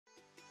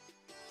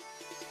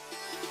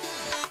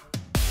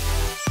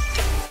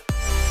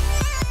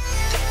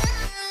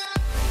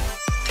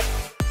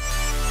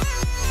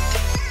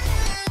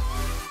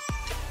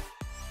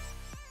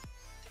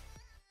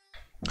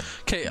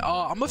Okay,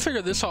 I'm gonna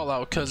figure this all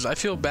out because I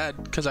feel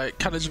bad because I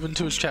kind of just went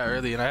to his chat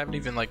early and I haven't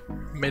even like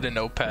made a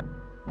notepad.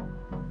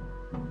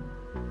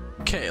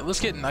 Okay, let's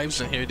get knives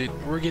in here, dude.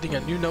 We're getting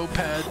a new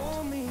notepad,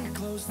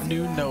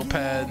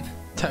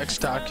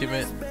 text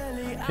document.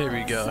 Here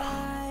we go.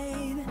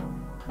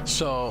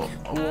 So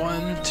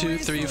 1, 2,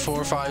 3,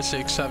 4, 5,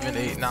 6, 7,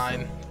 8,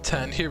 9,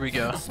 10. Here we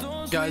go,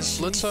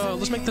 guys. Let's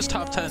make this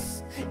top 10.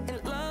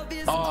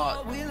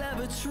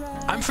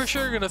 I'm for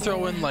sure gonna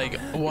throw in like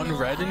one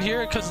red in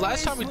here because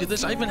last time we did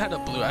this, I even had a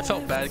blue. I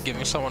felt bad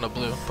giving someone a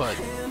blue, but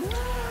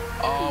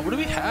what do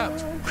we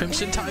have?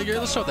 Crimson Tiger.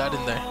 Let's throw that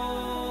in there.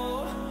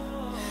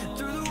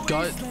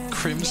 Got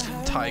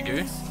Crimson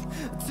Tiger.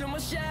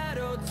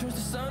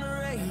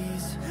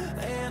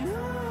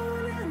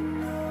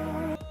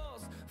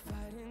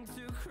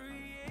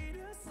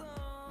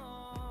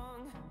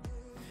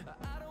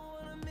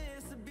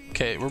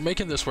 Okay, we're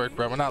making this work,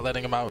 bro. We're not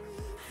letting him out.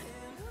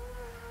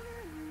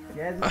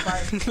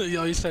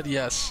 Yo, he said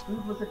yes.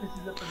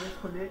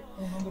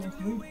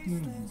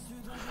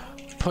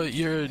 Put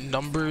your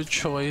number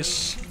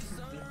choice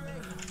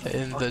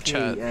in the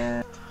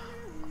chat.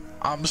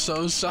 I'm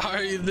so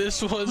sorry.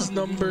 This was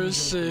number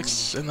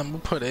 6, and I'm gonna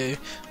put a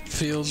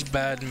feels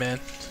bad, man.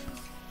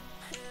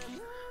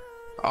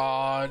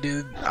 Aw,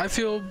 dude, I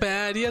feel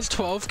bad. He has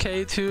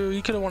 12K too.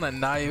 He could have won a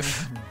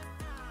knife.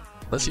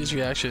 Let's see his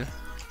reaction.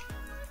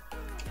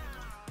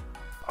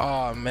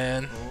 Aw,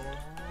 man.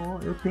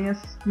 Eu tenho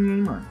essa skin,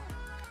 hein, mano.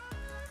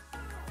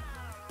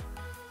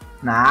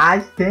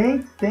 Nice,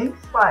 thanks,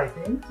 pai.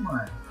 Thanks,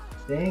 man.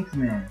 Thanks,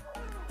 man.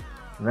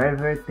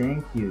 Very,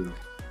 thank you.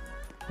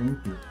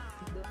 Thank you.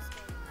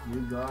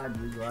 You got.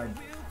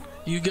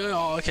 You good?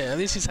 Oh, okay. At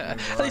least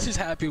he's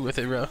happy with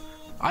it, bro.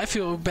 I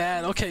feel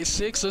bad. Okay,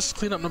 6. Let's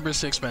clean up number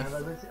 6, man.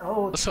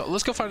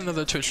 Let's go find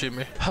another Twitch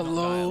streamer.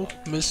 Hello,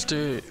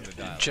 Mr.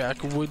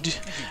 Jack. Would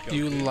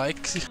you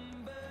like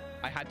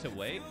I had to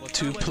wait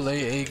to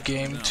play a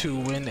game to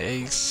win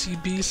a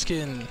CB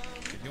skin?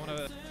 If you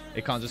wanna,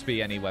 it can't just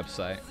be any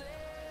website.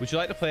 Would you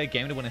like to play a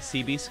game to win a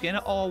CB skin?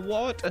 Oh,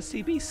 what? A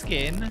CB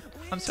skin?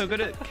 I'm so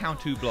good at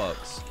count 2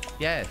 blocks.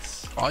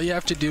 Yes. All you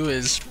have to do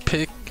is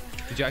pick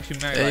Did you actually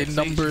marry, a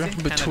number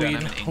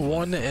between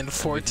 1 and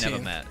 14.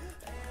 Never met.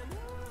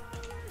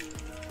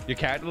 Your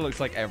character looks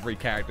like every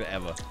character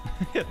ever.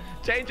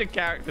 Change your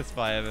character,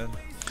 Spy Evan.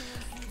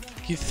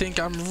 You think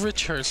I'm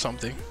rich or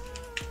something?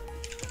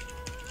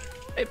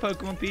 Hey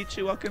Pokemon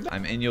Pichu, welcome back.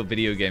 I'm in your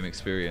video game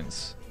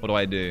experience. What do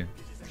I do?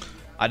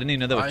 I didn't even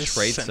know there was a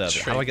trade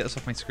server. How do I get this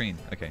off my screen?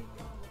 Okay.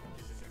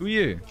 Who are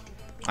you?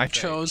 I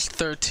chose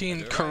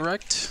 13,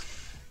 correct?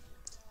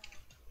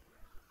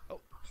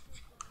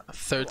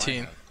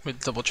 13. Let me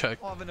double check.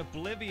 Oh, I have an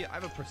Oblivion. I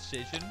have a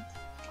Precision.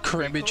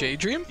 Karambit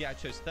J-Dream? Yeah, I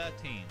chose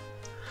 13.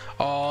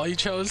 Oh, he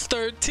chose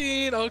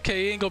 13.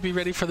 Okay, he ain't gonna be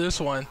ready for this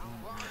one.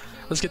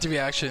 Let's get the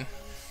reaction.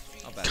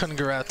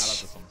 Congrats. I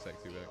love the song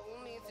Sexy Back.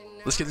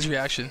 Let's get this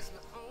reaction.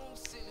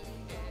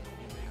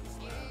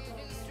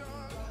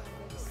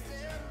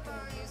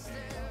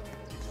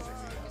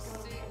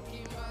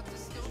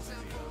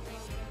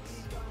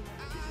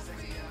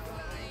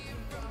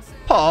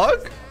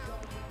 Pog?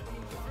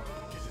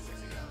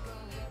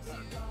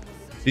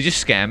 Did you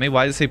scam me?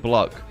 Why did it say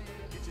block?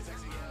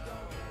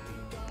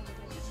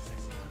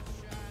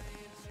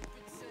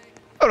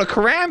 Oh, a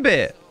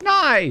Karambit!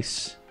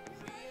 Nice!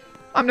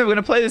 I'm never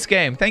gonna play this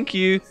game. Thank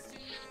you.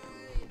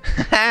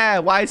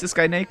 Why is this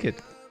guy naked?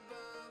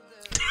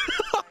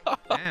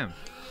 Damn.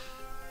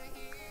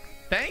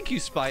 Thank you,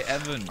 Spy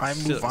Evan. I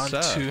move on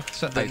to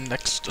the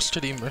next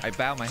streamer. I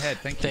bow my head.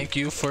 Thank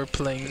you. For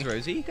playing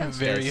Rosie a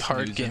very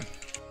hard game.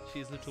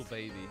 She's a little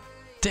baby.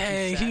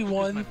 Dang, he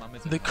won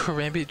the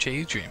Karambit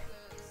J-Dream.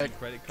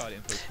 Credit card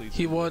info, please.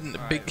 He won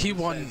He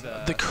won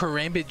the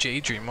Karambit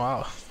J-Dream.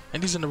 Wow.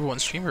 And he's the #1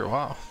 streamer.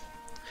 Wow.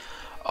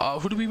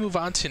 Who do we move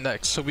on to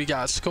next? So we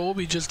got Skull,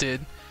 we just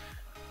did.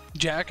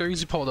 Jackeries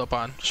he pulled up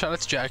on. Shout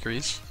out to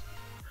Jackeries.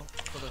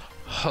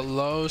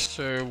 Hello,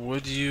 sir.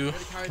 Would you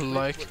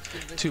like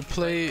to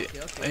play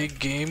a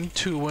game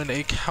to win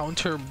a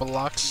counter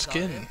block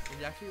skin?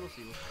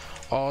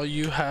 All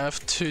you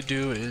have to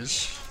do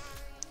is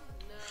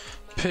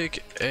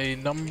pick a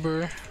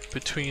number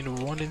between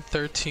 1 and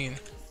 13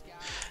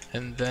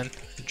 and then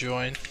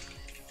join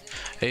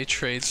a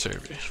trade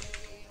server.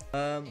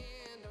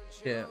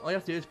 Yeah, all you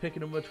have to do is pick a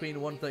number between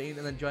 1 and 13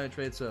 and then join a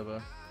trade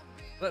server.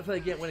 Let's play a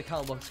game, win a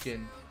counter block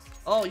skin.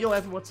 Oh, yo,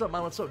 Evan, what's up,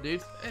 man? What's up,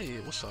 dude? Hey,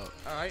 what's up?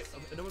 Alright,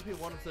 a number between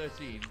 1 and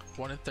 13.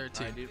 1 and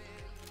 13. Alright, dude.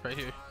 Right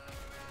here.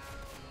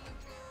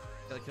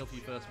 Gotta kill for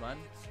you first, man.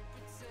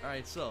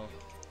 Alright, so.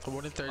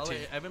 1 and 13. Oh,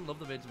 wait, Evan, love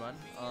the vids, man.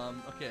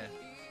 Okay.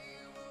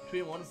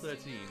 Between 1 and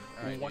 13.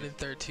 Alright, 1 and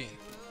 13.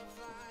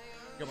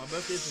 Yo, my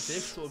birthday's the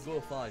 5th, so we'll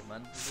go 5,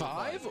 man.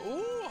 5?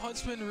 Ooh,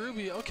 Huntsman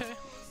Ruby. Okay.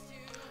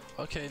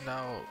 Okay,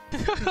 now.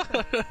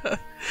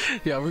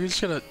 Yeah, we're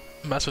just gonna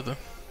mess with him.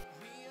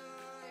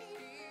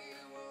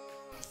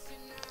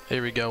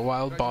 Here we go,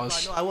 wild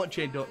boss. No, I won't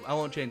change.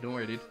 Don't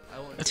worry, dude.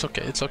 It's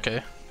okay. It's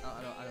okay.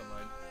 I don't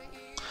mind.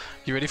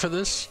 You ready for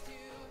this?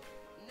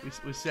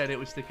 We said it.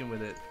 We're sticking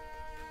with it.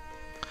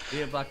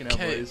 We ain't backing out,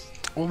 Okay, boys.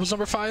 what was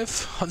number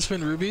 5?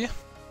 Huntsman Ruby?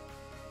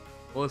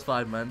 What was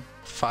 5, man?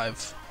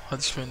 5.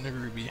 Huntsman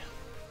Ruby.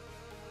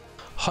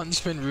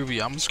 Huntsman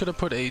Ruby. I'm just gonna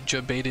put a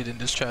jabaited in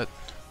this chat.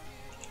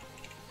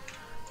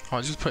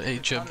 I'll just put a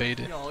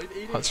jabaited.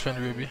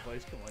 Huntsman Ruby.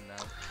 Boys, come on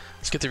now.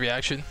 Let's get the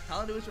reaction.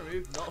 Calendar was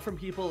removed not from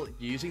people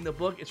using the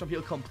bug, it's from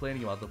people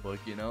complaining about the bug,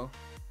 you know?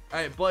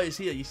 Alright, boys,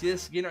 here, you see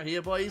this skin right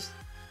here, boys?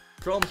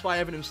 From Spy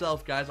Evan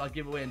himself, guys, I'll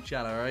give away in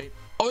chat, alright?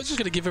 Oh, it's just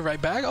gonna give it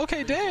right back?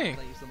 Okay, dang.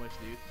 Thank you so much,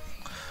 dude.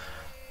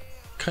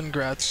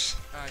 Congrats.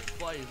 Alright,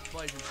 boys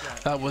in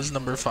chat. That was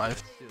number 5.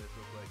 Let's do this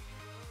real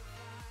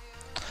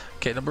quick.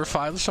 Okay, number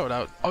 5, let's show it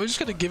out. Oh, we're just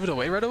gonna give it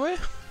away right away?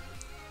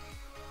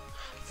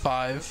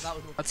 5.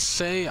 Let's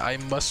say I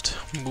must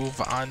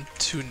move on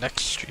to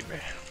next streamer.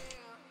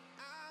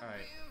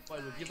 Alright,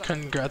 boys, we'll give that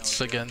Congrats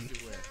now. again.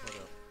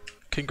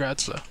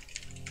 Congrats though.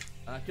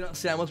 I cannot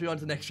say I must be on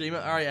to the next streamer.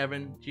 Alright,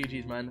 Evan.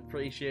 GG's, man.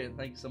 Appreciate it.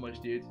 Thank you so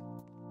much, dude.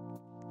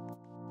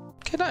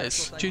 Okay,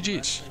 nice.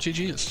 GG's.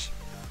 GG's.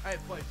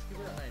 Alright, boys, give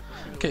it that name.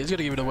 Okay, he's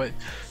gonna give it away.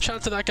 Shout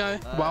out to that guy.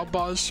 Wild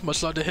Boss.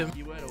 Much love to him.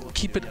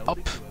 Keep it up.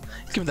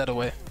 He's giving that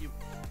away.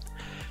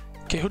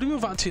 Okay, who do we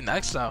move on to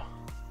next now?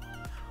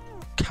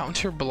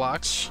 Counter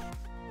Blox.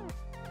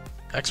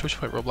 X, which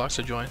point Roblox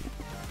to join?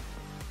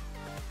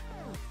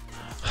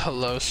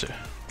 Hello, sir.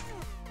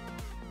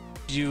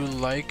 You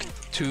like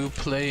to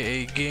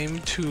play a game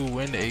to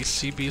win a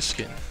CB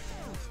skin?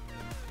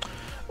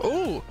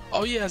 Oh,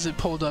 oh yeah, has it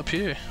pulled up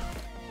here?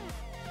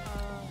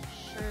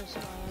 Sure is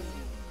fine.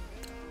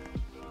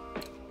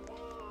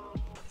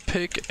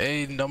 Pick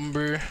a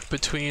number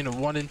between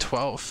 1 and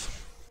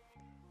 12.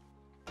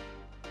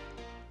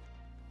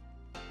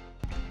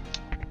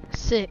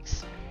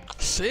 6.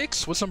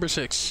 6? What's number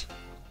 6?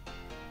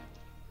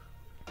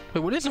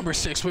 Wait, what is number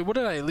 6? Wait, what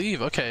did I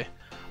leave? Okay,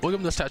 we'll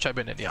give him the stat tribe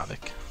in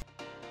idiotic.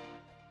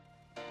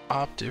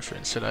 Op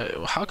difference.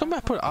 How come I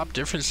put op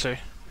difference there?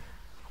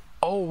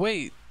 Oh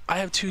wait, I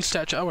have 2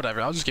 stat. Oh,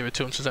 whatever. I'll just give it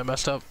to him since I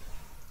messed up.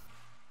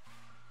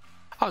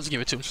 I'll just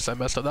give it to him since I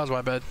messed up. That was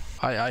my bad.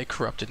 I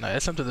corrupted. I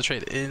attempted the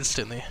trade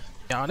instantly.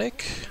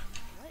 Neonic.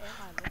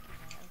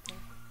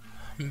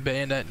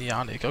 Bayonet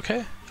Neonic.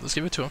 Okay, let's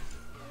give it to him.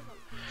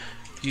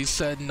 You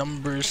said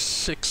number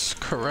 6,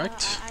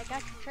 correct? I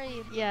got your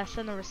trade. Yeah, I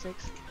said number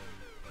 6.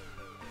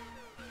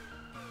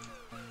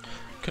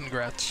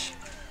 Congrats.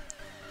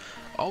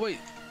 Oh wait.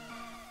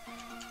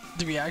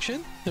 The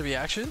reaction? The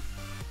reaction?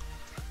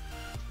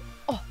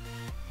 Oh.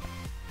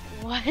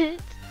 What? You're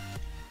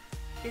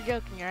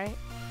joking, right?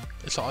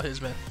 It's all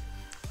his, man.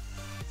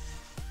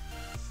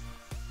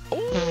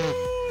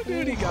 Oh,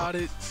 dude, he got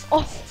it.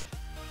 Oh.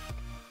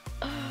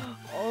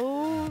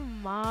 Oh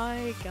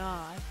my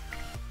god.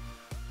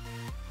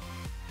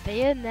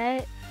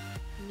 Bayonet.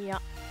 Yeah.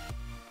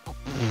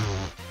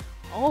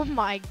 Oh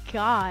my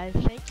god.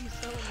 Thank you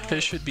so much.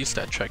 There should be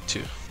stat track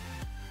too.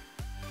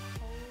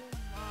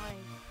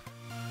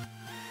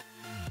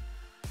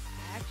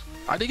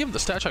 I did give him the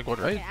stat track one,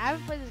 right? Okay, I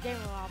haven't played this game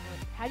in a while, but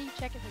how do you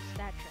check if it's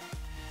stat track?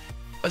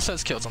 It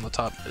says kills on the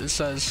top. It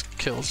says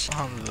kills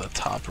on the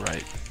top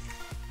right.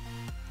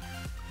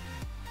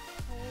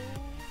 Oh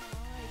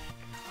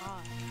my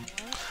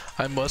god. What?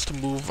 I must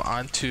move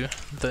on to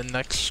the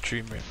next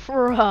streamer.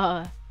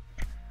 Bruh.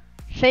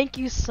 Thank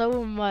you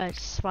so much,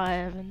 Spy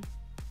Evan.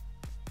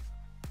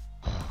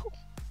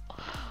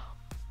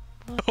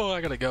 Oh,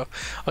 I gotta go.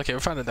 Okay, we're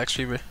finding the next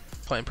streamer.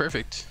 Playing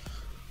perfect.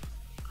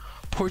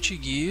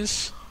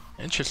 Portuguese.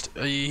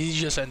 Interesting. He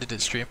just ended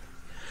his stream.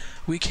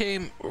 We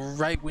came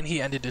right when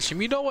he ended his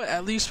stream. You know what?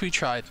 At least we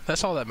tried.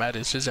 That's all that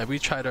matters, is that we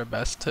tried our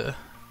best to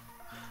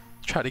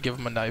try to give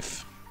him a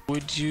knife.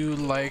 Would you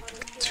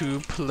like to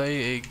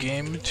play a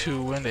game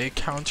to win a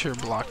counter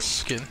Blox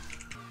skin?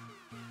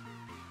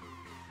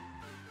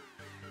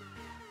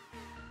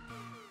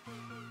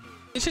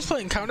 He's just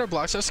playing counter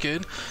Blox. That's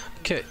good.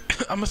 Okay,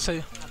 I'm gonna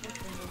say,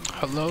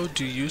 hello,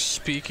 do you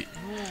speak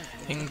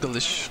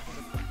English?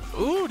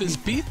 Ooh, this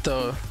beat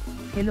though.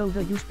 Hello,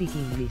 do you speak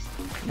English?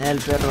 El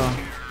perro.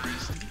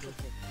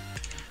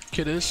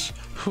 ¿Quieres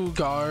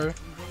jugar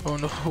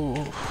un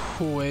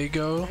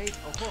juego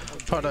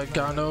para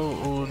ganar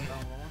un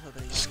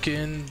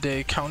skin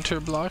de counter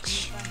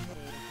Blox?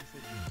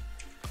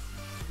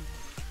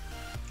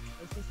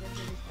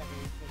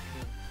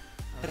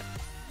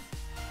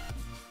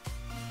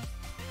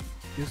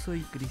 Yo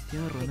soy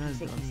Cristiano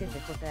Ronaldo, amigo.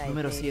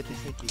 Número 7.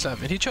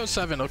 7. He chose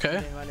 7,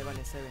 okay? Vale,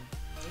 7.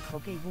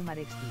 Okay, Boomer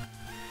XD.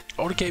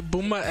 Okay,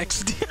 Booma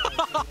XD.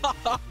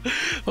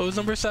 What was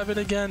number 7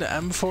 again?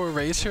 M4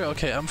 Racer?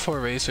 Okay,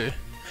 M4 Racer.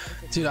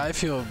 Dude, I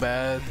feel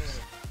bad.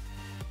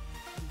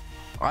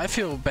 I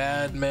feel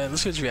bad, man.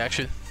 Let's get his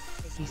reaction.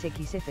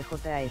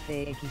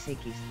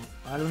 XXFJFXX.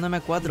 Vale, un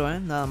M4,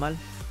 nada mal.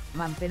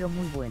 Man, pero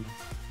muy bueno.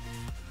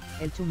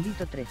 El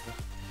Chumbito 13.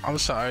 I'm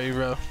sorry,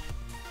 bro.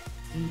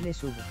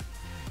 Inglés Hugo.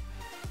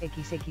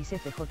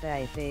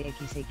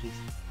 XXFJFXX.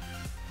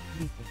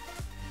 Dice.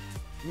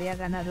 Le ha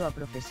ganado a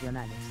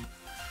profesionales.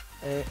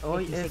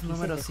 Hoy es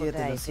número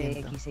 7, lo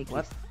siento. XXFJFXX.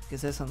 What? ¿Qué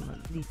es eso?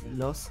 Dice.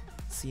 Los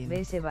 100.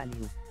 BS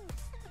Value.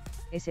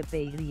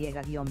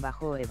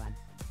 SPY-Evan.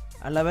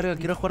 A la verga,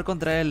 quiero jugar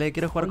contra él,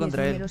 quiero jugar Hoy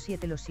contra es él. número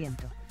 7, lo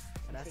siento.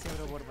 Gracias,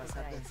 bro, por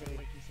pasarte.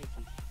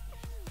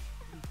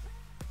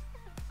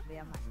 Ve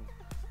a Manu.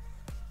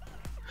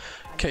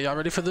 Okay, y'all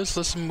ready for this?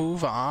 Let's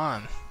move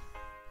on.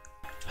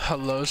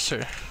 Hello,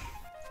 sir.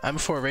 And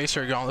before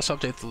Racer gone, let's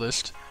update the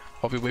list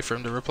while we wait for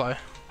him to reply.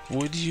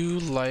 Would you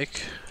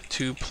like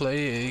to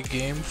play a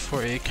game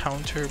for a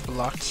counter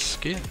blocked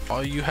skin?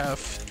 All you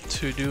have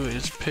to do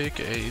is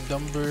pick a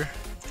number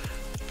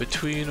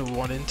between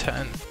 1 and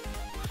 10.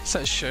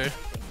 Says sure.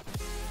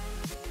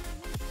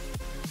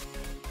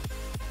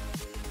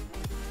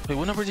 Wait,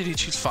 what number did he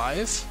choose?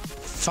 5?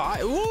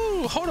 5?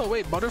 Ooh, hold on,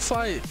 wait,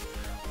 butterfly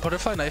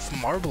knife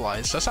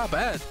marbleized. That's not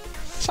bad.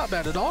 It's not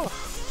bad at all.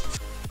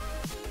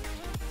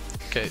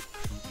 Okay.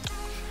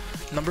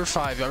 Number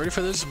 5. Y'all ready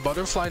for this?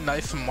 Butterfly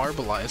knife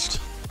marbleized.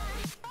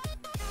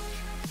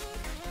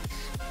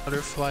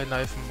 Butterfly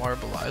knife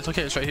marbleized.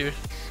 Okay, it's right here.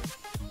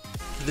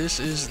 This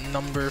is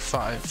number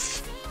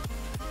 5.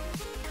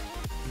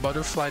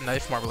 Butterfly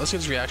knife marble. Let's get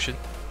his reaction.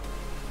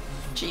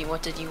 Gee,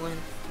 what did you win?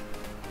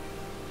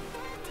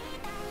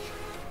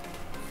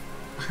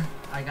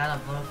 I got a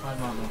butterfly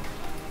marble.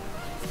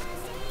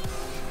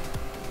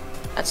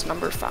 That's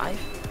number 5.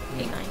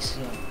 Hey, nice.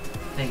 Yeah.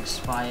 Thanks,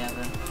 Spy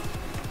Evan.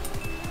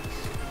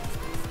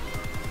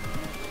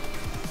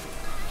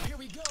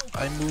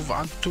 I move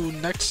on to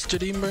next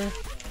streamer.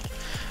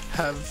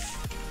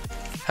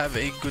 Have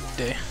a good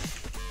day.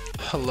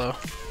 Hello.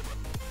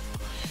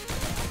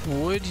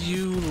 Would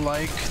you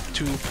like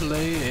to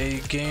play a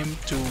game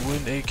to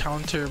win a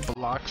counter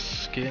block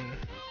skin?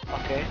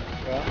 Okay,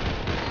 bro.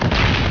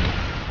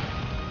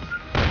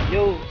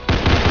 Yo,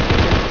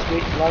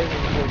 wait,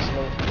 lightning voice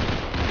slow.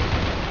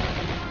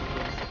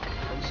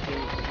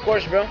 Of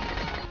course, bro.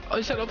 Oh,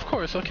 you said of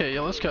course. Okay, yeah,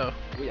 let's go.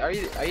 Wait, are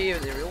you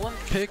even the real one?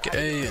 Pick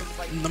a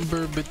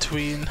number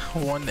between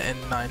 1 and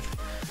 9.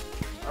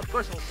 Of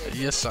course I'll play.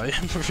 Yes, I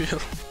am real.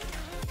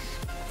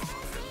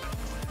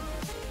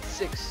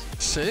 6.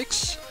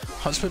 6?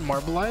 Husband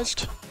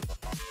marbleized?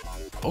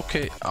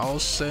 Okay, I'll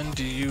send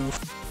you.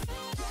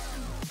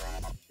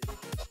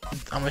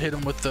 I'm gonna hit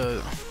him with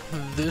the.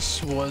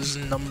 This was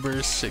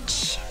number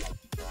 6.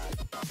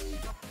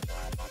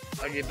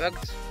 Are you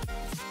bugged?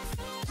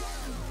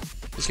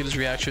 Let's get his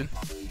reaction.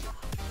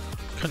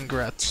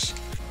 Congrats.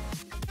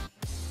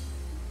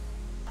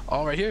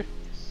 All right here.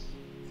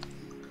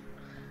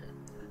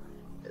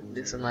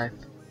 This is a knife.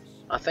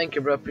 Thank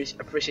you, bro.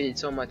 Appreciate it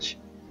so much.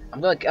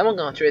 I'm not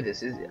gonna trade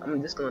this. This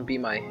is gonna be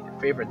my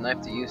favorite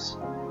knife to use.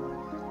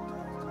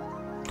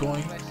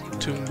 Going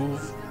to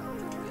move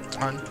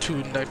on to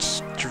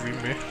next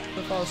streamer.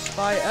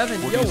 Spy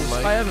Evan. Would Yo, you Spy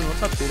like Evan,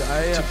 what's up, dude? to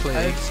play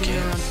I've a seen you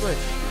game? on Twitch.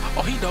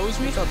 Oh, he knows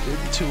me? What's up, dude?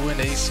 To win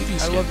a CD I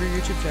skin. love your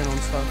YouTube channel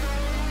and stuff.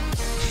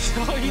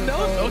 Oh, he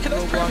knows? Okay,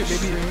 that's Blox perfect,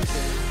 baby. streams.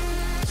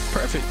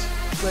 Perfect.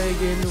 Play a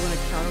game to win a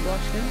counter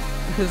block skin?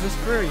 Is this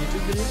for a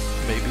YouTube video?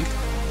 Maybe.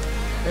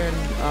 And,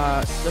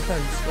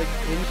 depends. Like,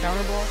 in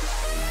counter block?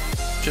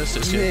 Just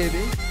this game.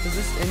 Maybe. Is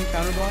this in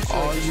counter block?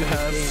 All you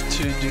have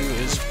to do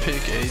is pick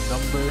a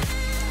number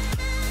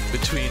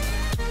between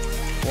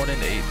 1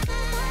 and 8.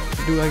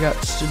 What do I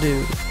got to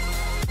do?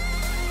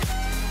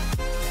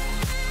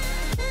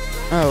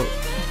 Oh.